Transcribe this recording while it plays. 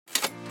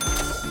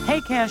Hey,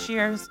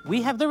 cashiers!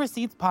 We Have the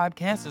Receipts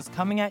podcast is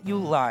coming at you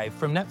live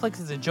from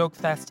Netflix's A Joke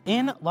Fest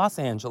in Los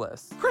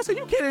Angeles. Chris, are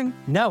you kidding?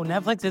 No,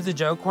 Netflix is a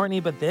joke, Courtney,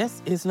 but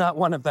this is not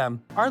one of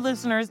them. Our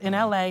listeners in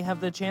LA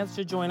have the chance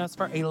to join us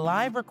for a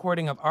live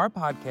recording of our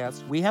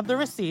podcast, We Have the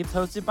Receipts,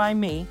 hosted by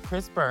me,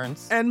 Chris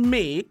Burns. And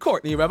me,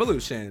 Courtney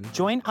Revolution.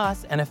 Join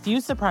us and a few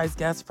surprise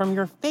guests from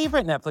your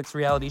favorite Netflix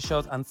reality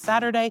shows on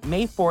Saturday,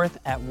 May 4th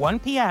at 1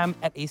 p.m.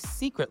 at a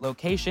secret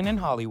location in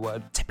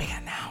Hollywood. To be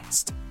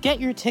announced. Get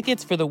your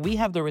tickets for the We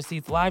Have the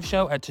Receipts live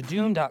show at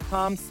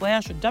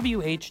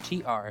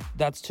tudum.com/WHTR.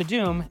 That's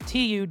Tudum,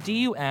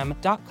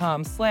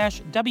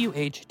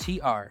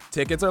 TUDUM.com/WHTR.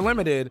 Tickets are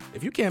limited.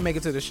 If you can't make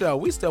it to the show,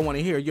 we still want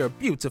to hear your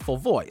beautiful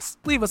voice.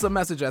 Leave us a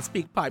message at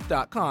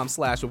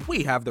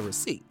speakpipe.com/We Have the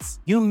Receipts.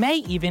 You may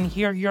even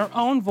hear your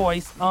own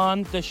voice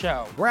on the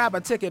show. Grab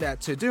a ticket at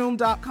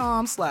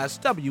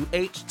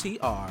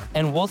tudum.com/WHTR.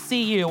 And we'll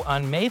see you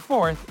on May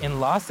 4th in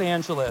Los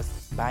Angeles.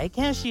 Bye,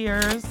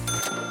 cashiers.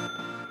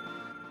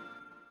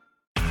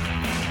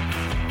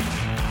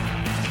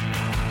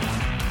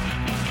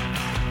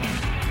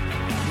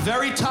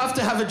 Very tough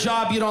to have a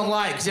job you don't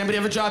like. Does anybody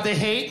have a job they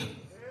hate?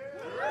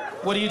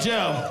 What do you do?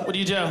 What do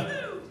you do?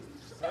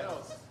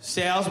 Sales.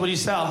 Sales? What do you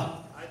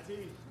sell?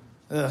 IT.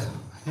 Ugh,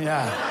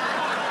 yeah.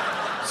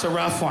 It's a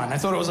rough one. I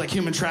thought it was like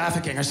human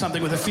trafficking or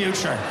something with a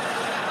future.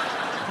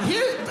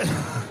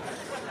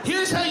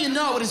 Here's how you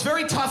know it is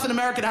very tough in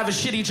America to have a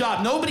shitty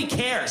job. Nobody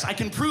cares. I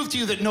can prove to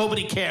you that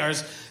nobody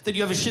cares that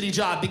you have a shitty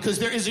job because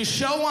there is a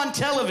show on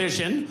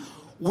television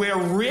where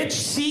rich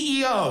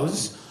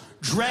CEOs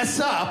dress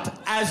up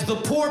as the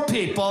poor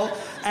people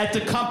at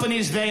the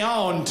companies they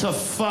own to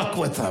fuck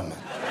with them.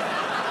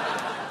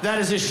 That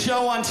is a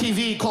show on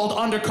TV called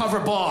Undercover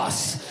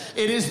Boss.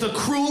 It is the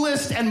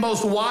cruelest and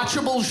most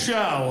watchable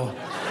show.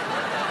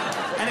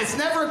 And it's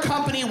never a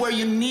company where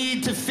you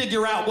need to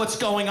figure out what's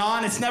going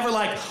on. It's never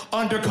like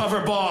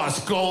Undercover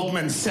Boss,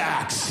 Goldman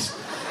Sachs.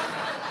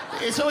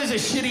 It's always a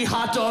shitty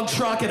hot dog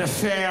truck at a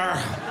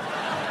fair.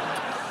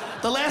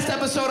 The last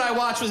episode I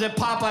watched was at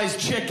Popeye's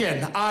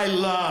Chicken. I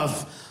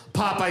love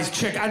Popeye's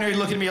Chicken. I know you're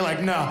looking at me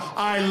like, no,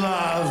 I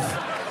love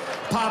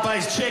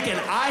Popeye's Chicken.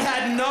 I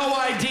had no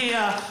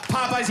idea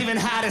Popeye's even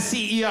had a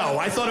CEO.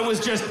 I thought it was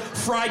just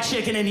fried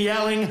chicken and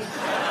yelling.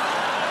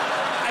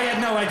 I had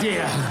no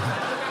idea.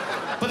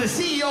 But the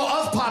CEO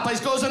of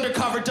Popeye's goes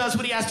undercover, does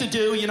what he has to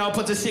do, you know,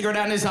 puts a cigarette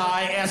on his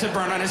eye, acid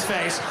burn on his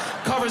face,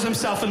 covers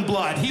himself in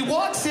blood. He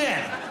walks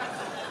in,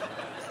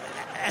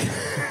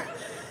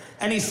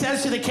 and he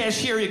says to the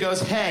cashier, he goes,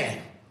 hey,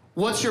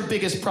 what's your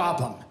biggest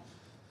problem?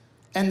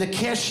 And the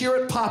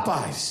cashier at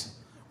Popeye's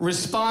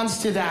responds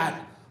to that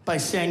by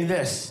saying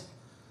this.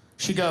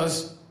 She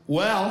goes,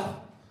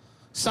 well,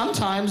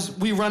 sometimes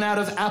we run out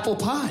of apple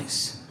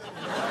pies.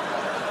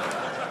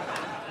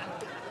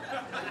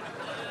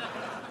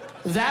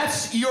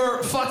 That's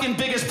your fucking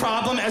biggest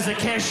problem as a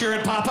cashier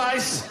at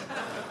Popeye's?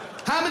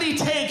 How many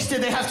takes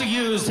did they have to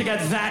use to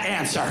get that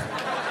answer?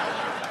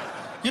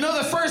 You know,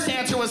 the first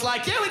answer was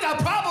like, yeah, we got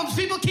problems.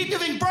 People keep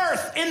giving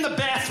birth in the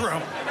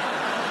bathroom.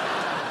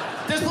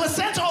 There's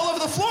placenta all over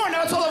the floor,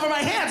 now it's all over my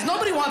hands.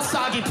 Nobody wants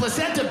soggy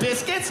placenta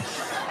biscuits.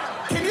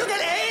 Can you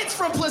get AIDS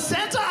from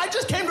placenta? I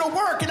just came to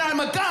work and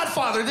I'm a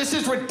godfather. This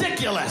is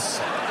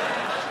ridiculous.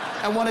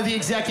 And one of the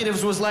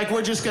executives was like,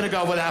 we're just gonna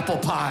go with apple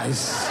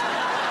pies.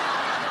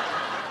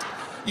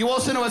 You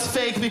also know it's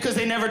fake because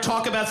they never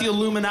talk about the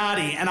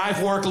Illuminati, and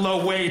I've worked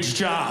low-wage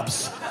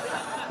jobs.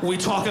 We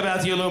talk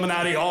about the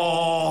Illuminati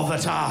all the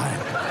time.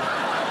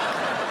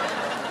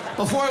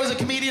 Before I was a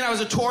comedian, I was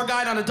a tour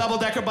guide on a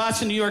double-decker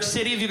bus in New York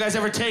City. Have you guys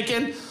ever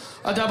taken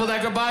a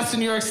double-decker bus in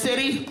New York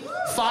City?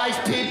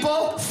 5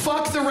 people?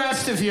 Fuck the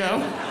rest of you.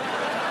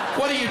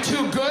 What are you,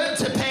 too good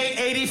to pay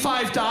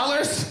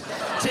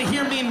 $85 to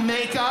hear me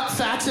make up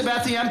facts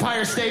about the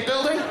Empire State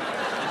Building?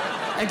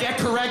 And get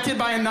corrected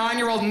by a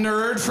 9-year-old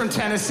nerd from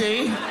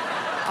Tennessee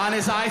on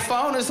his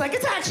iPhone? It's like,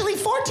 it's actually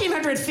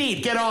 1,400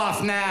 feet. Get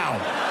off now.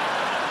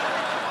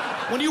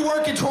 When you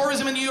work in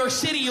tourism in New York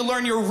City, you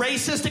learn you're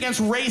racist against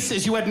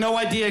races you had no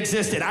idea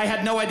existed. I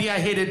had no idea I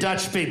hated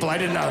Dutch people. I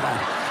didn't know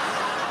that.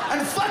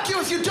 And fuck you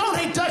if you don't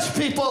hate Dutch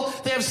people.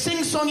 They have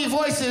sing-songy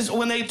voices.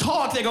 When they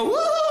talk, they go,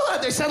 woo!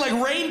 They sound like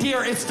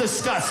reindeer. It's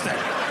disgusting.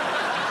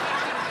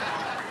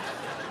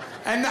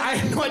 And I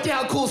had no idea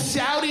how cool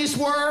Saudis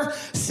were.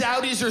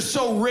 Saudis are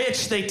so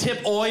rich, they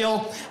tip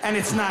oil, and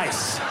it's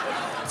nice.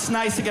 It's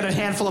nice to get a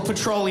handful of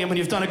petroleum when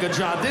you've done a good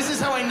job. This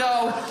is how I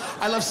know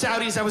I love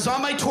Saudis. I was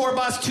on my tour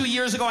bus 2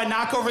 years ago. I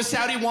knock over a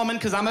Saudi woman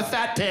because I'm a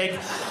fat pig.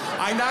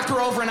 I knock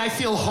her over and I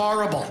feel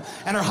horrible.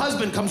 And her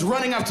husband comes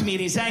running up to me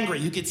and he's angry.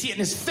 You can see it in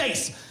his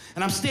face.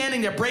 And I'm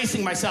standing there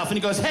bracing myself and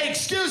he goes, hey,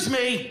 excuse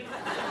me.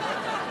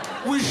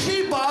 Was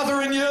she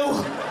bothering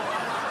you?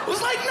 I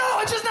was like, no,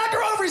 I just knocked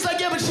her over. He's like,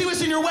 yeah, but she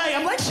was in your way.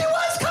 I'm like, she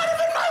was kind of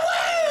in my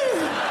way.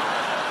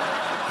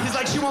 He's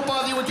like, she won't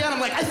bother you again. I'm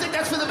like, I think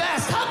that's for the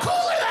best. How cool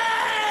are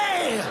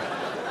they?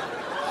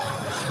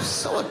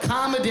 So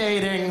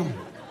accommodating.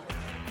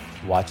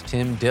 Watch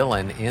Tim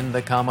Dillon in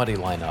the comedy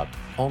lineup,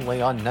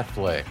 only on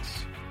Netflix.